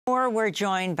we're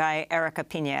joined by Erika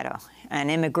Pinheiro, an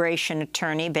immigration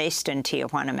attorney based in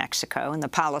Tijuana, Mexico, and the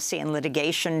policy and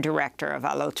litigation director of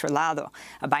Al Otro Lado,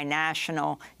 a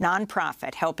binational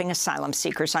nonprofit helping asylum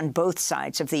seekers on both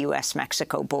sides of the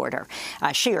U.S.-Mexico border.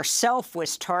 She herself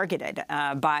was targeted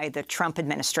by the Trump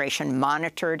administration,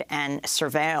 monitored and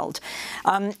surveilled.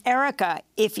 Erika,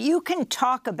 if you can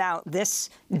talk about this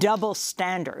double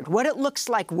standard, what it looks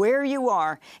like where you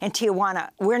are in Tijuana.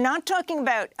 We're not talking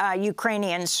about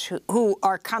Ukrainians who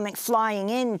are flying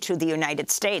into the United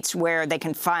States where they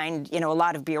can find, a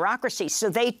lot of bureaucracy. So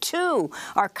they, too,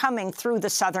 are coming through the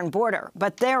southern border,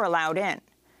 but they're allowed in.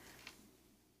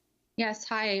 Yes,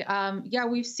 hi. Yeah,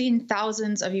 we've seen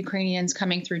thousands of Ukrainians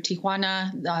coming through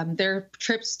Tijuana. Their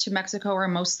trips to Mexico are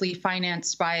mostly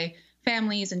financed by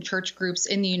families and church groups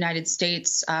in the United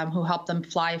States who help them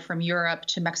fly from Europe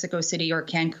to Mexico City or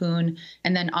Cancun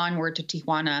and then onward to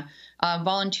Tijuana.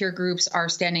 Volunteer groups are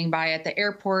standing by at the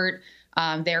airport.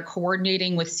 They're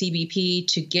coordinating with CBP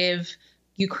to give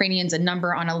Ukrainians a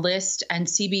number on a list, and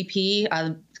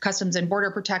CBP, Customs and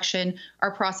Border Protection, are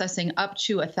processing up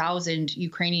to 1,000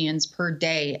 Ukrainians per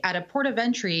day at a port of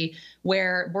entry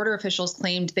where border officials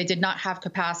claimed they did not have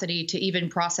capacity to even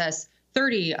process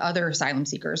 30 other asylum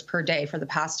seekers per day for the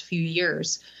past few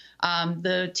years.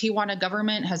 The Tijuana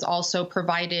government has also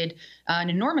provided an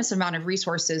enormous amount of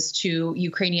resources to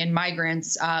Ukrainian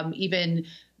migrants, even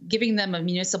giving them a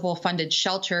municipal funded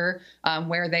shelter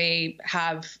where they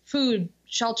have food,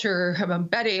 shelter,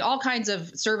 bedding, all kinds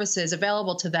of services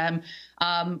available to them.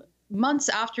 Months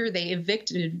after they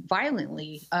evicted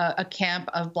violently a camp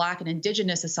of Black and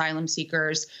indigenous asylum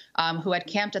seekers who had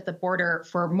camped at the border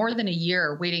for more than a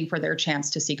year waiting for their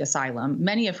chance to seek asylum,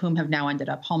 many of whom have now ended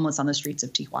up homeless on the streets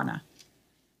of Tijuana.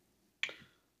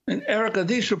 And Erika,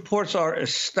 these reports are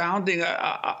astounding.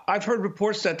 I've heard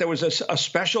reports that there was a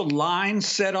special line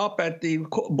set up at the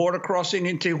border crossing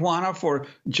in Tijuana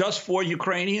just for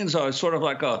Ukrainians, sort of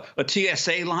like a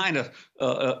TSA line,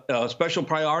 a special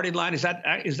priority line. Is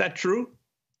that true?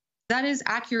 That is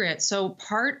accurate. So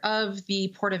part of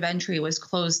the port of entry was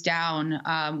closed down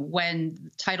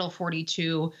when Title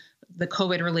 42, the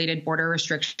COVID-related border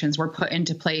restrictions, were put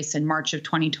into place in March of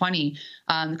 2020.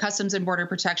 Customs and Border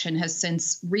Protection has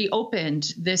since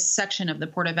reopened this section of the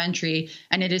port of entry,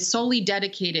 and it is solely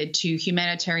dedicated to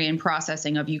humanitarian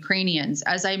processing of Ukrainians.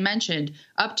 As I mentioned,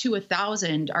 up to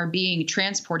 1,000 are being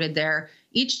transported there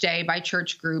each day by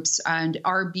church groups and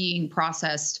are being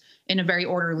processed in a very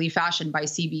orderly fashion by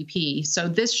CBP. So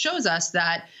this shows us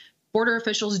that border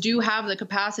officials do have the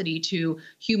capacity to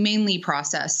humanely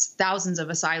process thousands of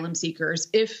asylum seekers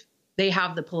if they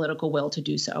have the political will to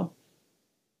do so.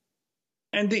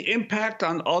 And the impact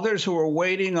on others who are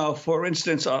waiting, for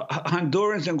instance,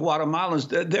 Hondurans and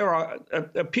Guatemalans, there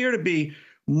appear to be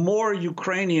more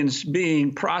Ukrainians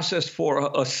being processed for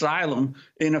asylum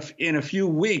in a few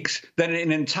weeks than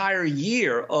an entire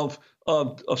year of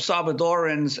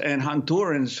Salvadorans and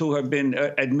Hondurans who have been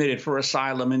admitted for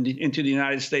asylum into the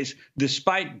United States,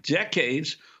 despite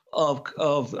decades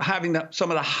of having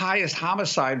some of the highest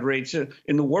homicide rates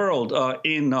in the world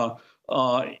in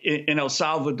El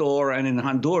Salvador and in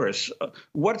Honduras.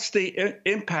 What's the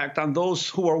impact on those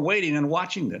who are waiting and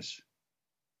watching this?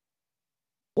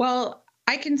 Well,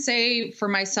 I can say for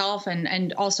myself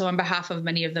and also on behalf of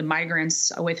many of the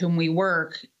migrants with whom we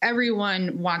work,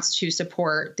 everyone wants to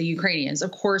support the Ukrainians.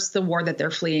 Of course, the war that they're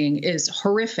fleeing is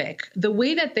horrific. The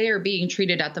way that they are being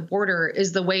treated at the border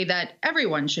is the way that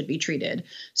everyone should be treated.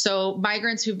 So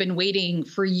migrants who've been waiting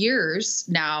for years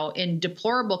now in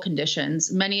deplorable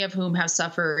conditions, many of whom have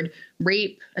suffered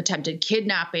rape, attempted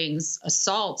kidnappings,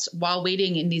 assaults while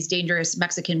waiting in these dangerous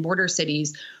Mexican border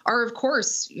cities, are of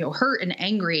course, hurt and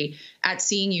angry at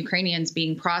seeing Ukrainians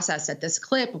being processed at this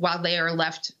clip while they are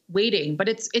left waiting. But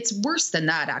it's worse than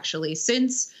that, actually.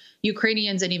 Since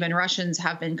Ukrainians and even Russians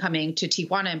have been coming to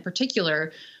Tijuana in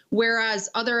particular, whereas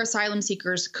other asylum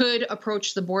seekers could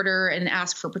approach the border and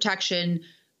ask for protection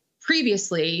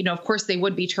previously, of course, they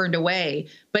would be turned away.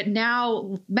 But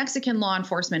now Mexican law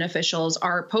enforcement officials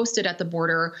are posted at the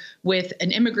border with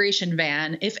an immigration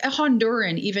van. If a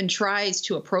Honduran even tries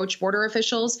to approach border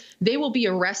officials, they will be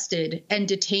arrested and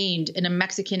detained in a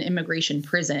Mexican immigration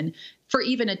prison for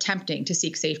even attempting to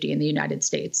seek safety in the United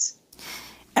States.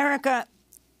 Erika,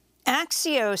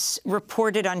 Axios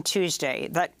reported on Tuesday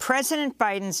that President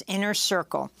Biden's inner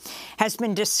circle has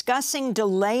been discussing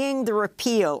delaying the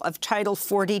repeal of Title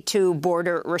 42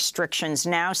 border restrictions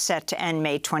now set to end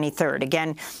May 23rd.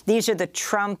 Again, these are the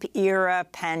Trump-era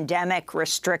pandemic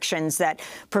restrictions that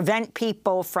prevent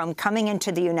people from coming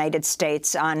into the United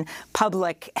States on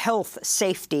public health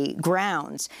safety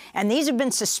grounds. And these have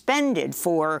been suspended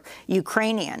for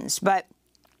Ukrainians. But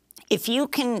if you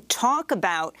can talk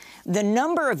about the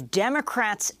number of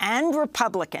Democrats and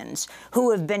Republicans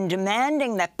who have been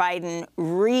demanding that Biden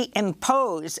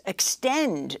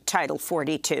extend Title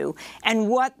 42, and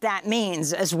what that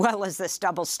means, as well as this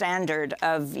double standard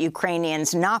of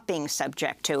Ukrainians not being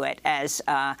subject to it as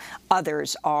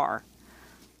others are.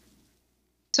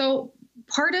 So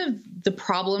part of the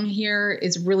problem here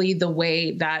is really the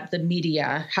way that the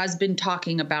media has been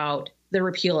talking about the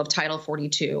repeal of Title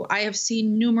 42. I have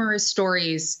seen numerous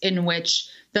stories in which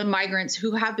the migrants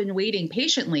who have been waiting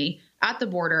patiently at the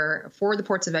border for the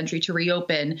ports of entry to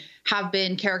reopen have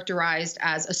been characterized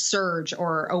as a surge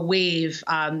or a wave.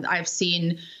 I've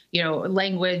seen,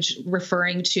 language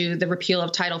referring to the repeal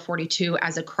of Title 42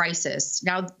 as a crisis.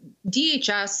 Now,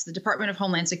 DHS, the Department of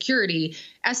Homeland Security,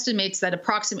 estimates that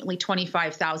approximately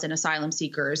 25,000 asylum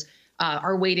seekers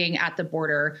are waiting at the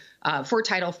border for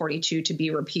Title 42 to be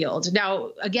repealed.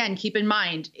 Now, again, keep in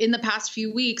mind, in the past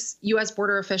few weeks, U.S.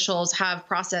 border officials have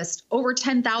processed over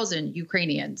 10,000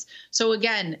 Ukrainians. So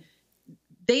again,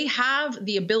 they have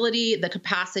the ability, the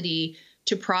capacity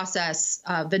to process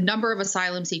the number of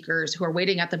asylum seekers who are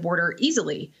waiting at the border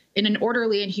easily in an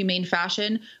orderly and humane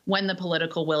fashion when the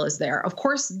political will is there. Of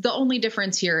course, the only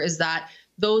difference here is that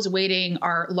those waiting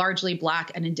are largely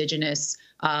Black and indigenous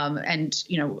and,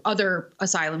 other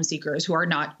asylum seekers who are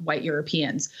not white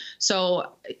Europeans.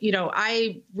 So,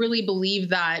 I really believe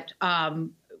that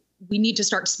we need to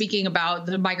start speaking about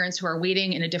the migrants who are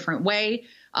waiting in a different way.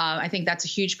 I think that's a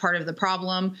huge part of the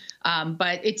problem.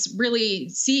 But it's really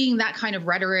seeing that kind of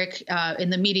rhetoric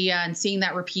in the media and seeing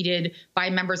that repeated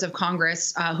by members of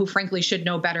Congress who frankly should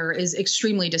know better is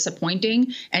extremely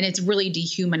disappointing. And it's really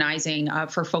dehumanizing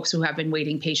for folks who have been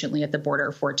waiting patiently at the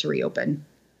border for it to reopen.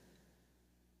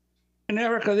 And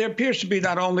Erika, there appears to be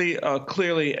not only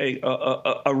clearly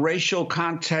a racial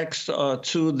context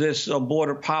to this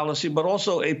border policy, but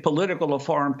also a political or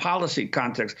foreign policy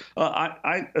context.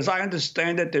 As I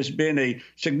understand it, there's been a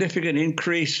significant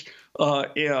increase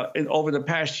over the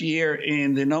past year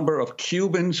in the number of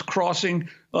Cubans crossing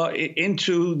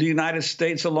into the United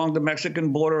States along the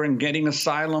Mexican border and getting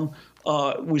asylum.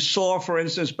 We saw, for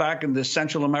instance, back in the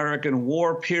Central American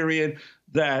War period,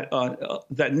 that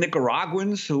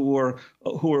Nicaraguans who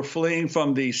were fleeing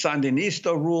from the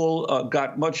Sandinista rule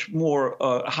got much more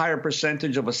higher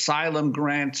percentage of asylum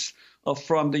grants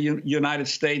from the United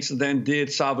States than did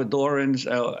Salvadorans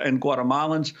and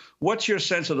Guatemalans. What's your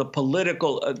sense of the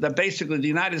political that basically the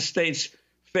United States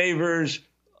favors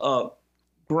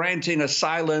granting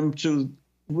asylum to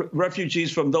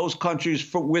refugees from those countries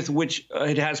for which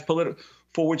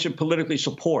it politically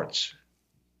supports?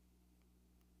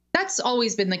 That's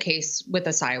always been the case with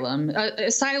asylum.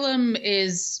 Asylum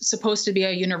is supposed to be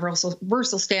a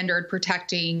universal standard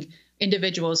protecting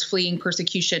individuals fleeing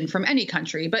persecution from any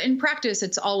country. But in practice,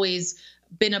 it's always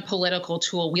been a political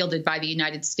tool wielded by the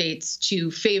United States to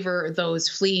favor those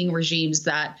fleeing regimes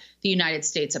that the United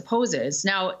States opposes.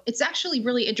 Now, it's actually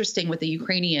really interesting with the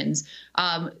Ukrainians.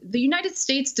 The United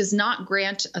States does not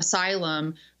grant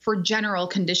asylum for general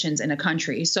conditions in a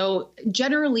country. So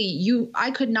generally, I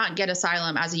could not get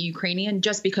asylum as a Ukrainian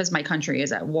just because my country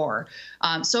is at war.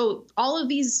 So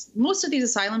most of these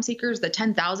asylum seekers, the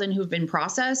 10,000 who've been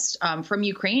processed from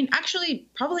Ukraine, actually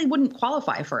probably wouldn't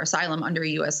qualify for asylum under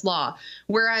U.S. law.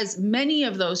 Whereas many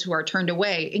of those who are turned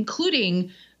away,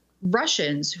 including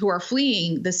Russians who are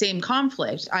fleeing the same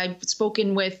conflict. I've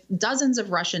spoken with dozens of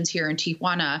Russians here in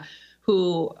Tijuana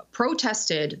who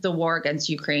protested the war against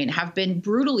Ukraine, have been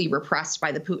brutally repressed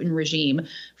by the Putin regime,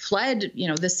 fled,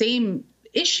 the same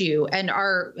issue and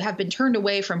have been turned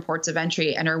away from ports of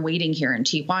entry and are waiting here in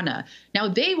Tijuana. Now,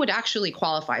 they would actually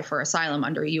qualify for asylum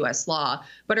under U.S. law,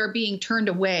 but are being turned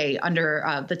away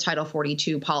under the Title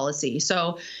 42 policy.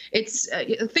 So I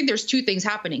think there's two things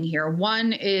happening here.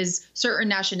 One is certain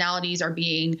nationalities are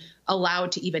being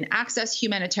allowed to even access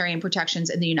humanitarian protections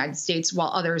in the United States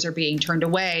while others are being turned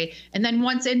away. And then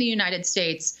once in the United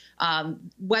States,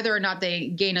 whether or not they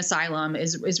gain asylum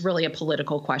is really a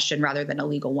political question rather than a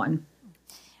legal one.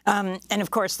 And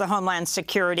of course, the Homeland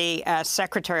Security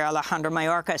Secretary Alejandro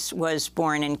Mayorkas was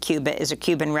born in Cuba, is a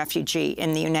Cuban refugee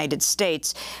in the United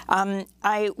States.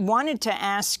 I wanted to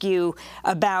ask you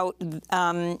about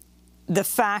the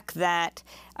fact that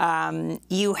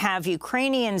you have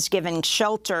Ukrainians given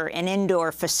shelter in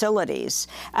indoor facilities,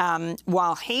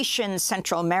 while Haitians,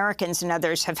 Central Americans, and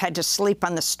others have had to sleep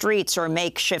on the streets or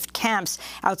makeshift camps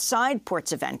outside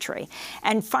ports of entry.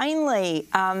 And finally,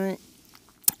 to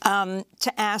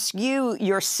ask you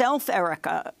yourself,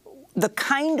 Erika, the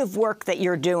kind of work that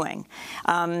you're doing.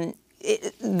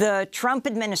 The Trump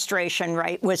administration,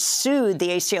 right, was sued, the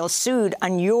ACL sued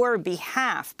on your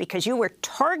behalf because you were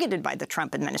targeted by the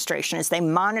Trump administration as they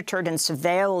monitored and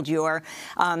surveilled your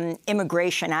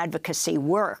immigration advocacy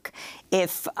work.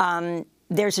 If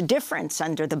there's a difference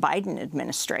under the Biden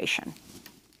administration.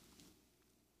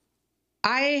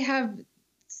 I have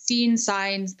seen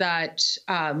signs that,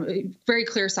 very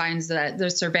clear signs that the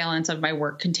surveillance of my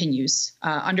work continues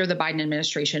under the Biden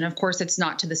administration. Of course, it's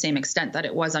not to the same extent that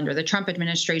it was under the Trump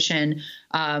administration,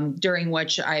 during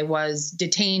which I was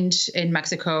detained in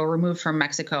Mexico, removed from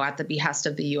Mexico at the behest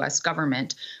of the U.S.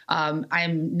 government.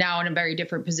 I'm now in a very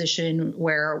different position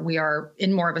where we are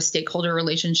in more of a stakeholder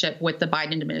relationship with the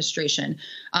Biden administration.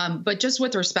 But just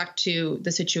with respect to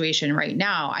the situation right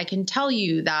now, I can tell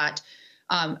you that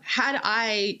had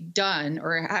I done,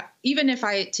 or even if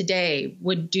I today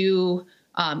would do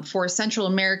for a Central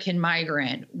American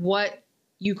migrant, what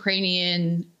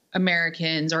Ukrainian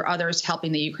Americans or others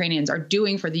helping the Ukrainians are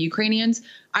doing for the Ukrainians,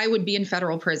 I would be in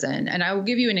federal prison. And I will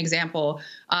give you an example.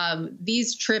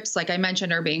 These trips, like I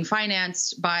mentioned, are being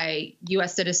financed by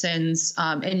U.S. citizens.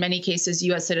 In many cases,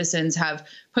 U.S. citizens have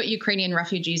put Ukrainian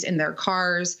refugees in their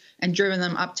cars and driven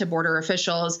them up to border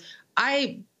officials.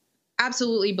 I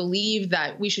absolutely believe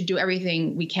that we should do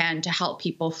everything we can to help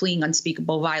people fleeing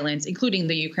unspeakable violence, including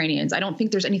the Ukrainians. I don't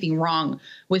think there's anything wrong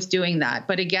with doing that.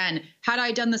 But again, had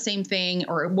I done the same thing,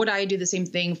 or would I do the same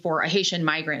thing for a Haitian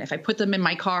migrant? If I put them in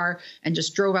my car and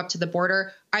just drove up to the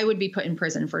border, I would be put in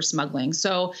prison for smuggling.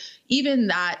 So even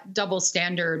that double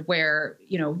standard where,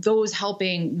 you know, those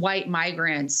helping white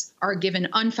migrants are given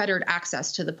unfettered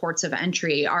access to the ports of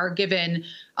entry, are given,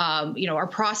 are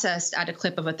processed at a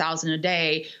clip of 1,000 a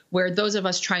day, where those of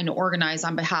us trying to organize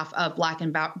on behalf of Black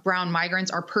and brown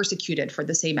migrants are persecuted for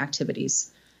the same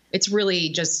activities. It's really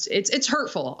just, it's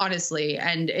hurtful, honestly,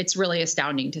 and it's really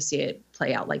astounding to see it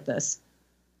play out like this.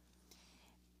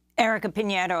 Erika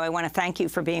Pinheiro, I want to thank you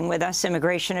for being with us,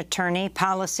 immigration attorney,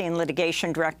 policy and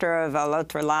litigation director of Al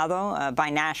Otro Lado, a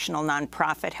binational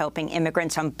nonprofit helping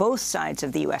immigrants on both sides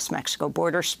of the U.S.-Mexico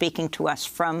border, speaking to us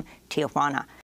from Tijuana.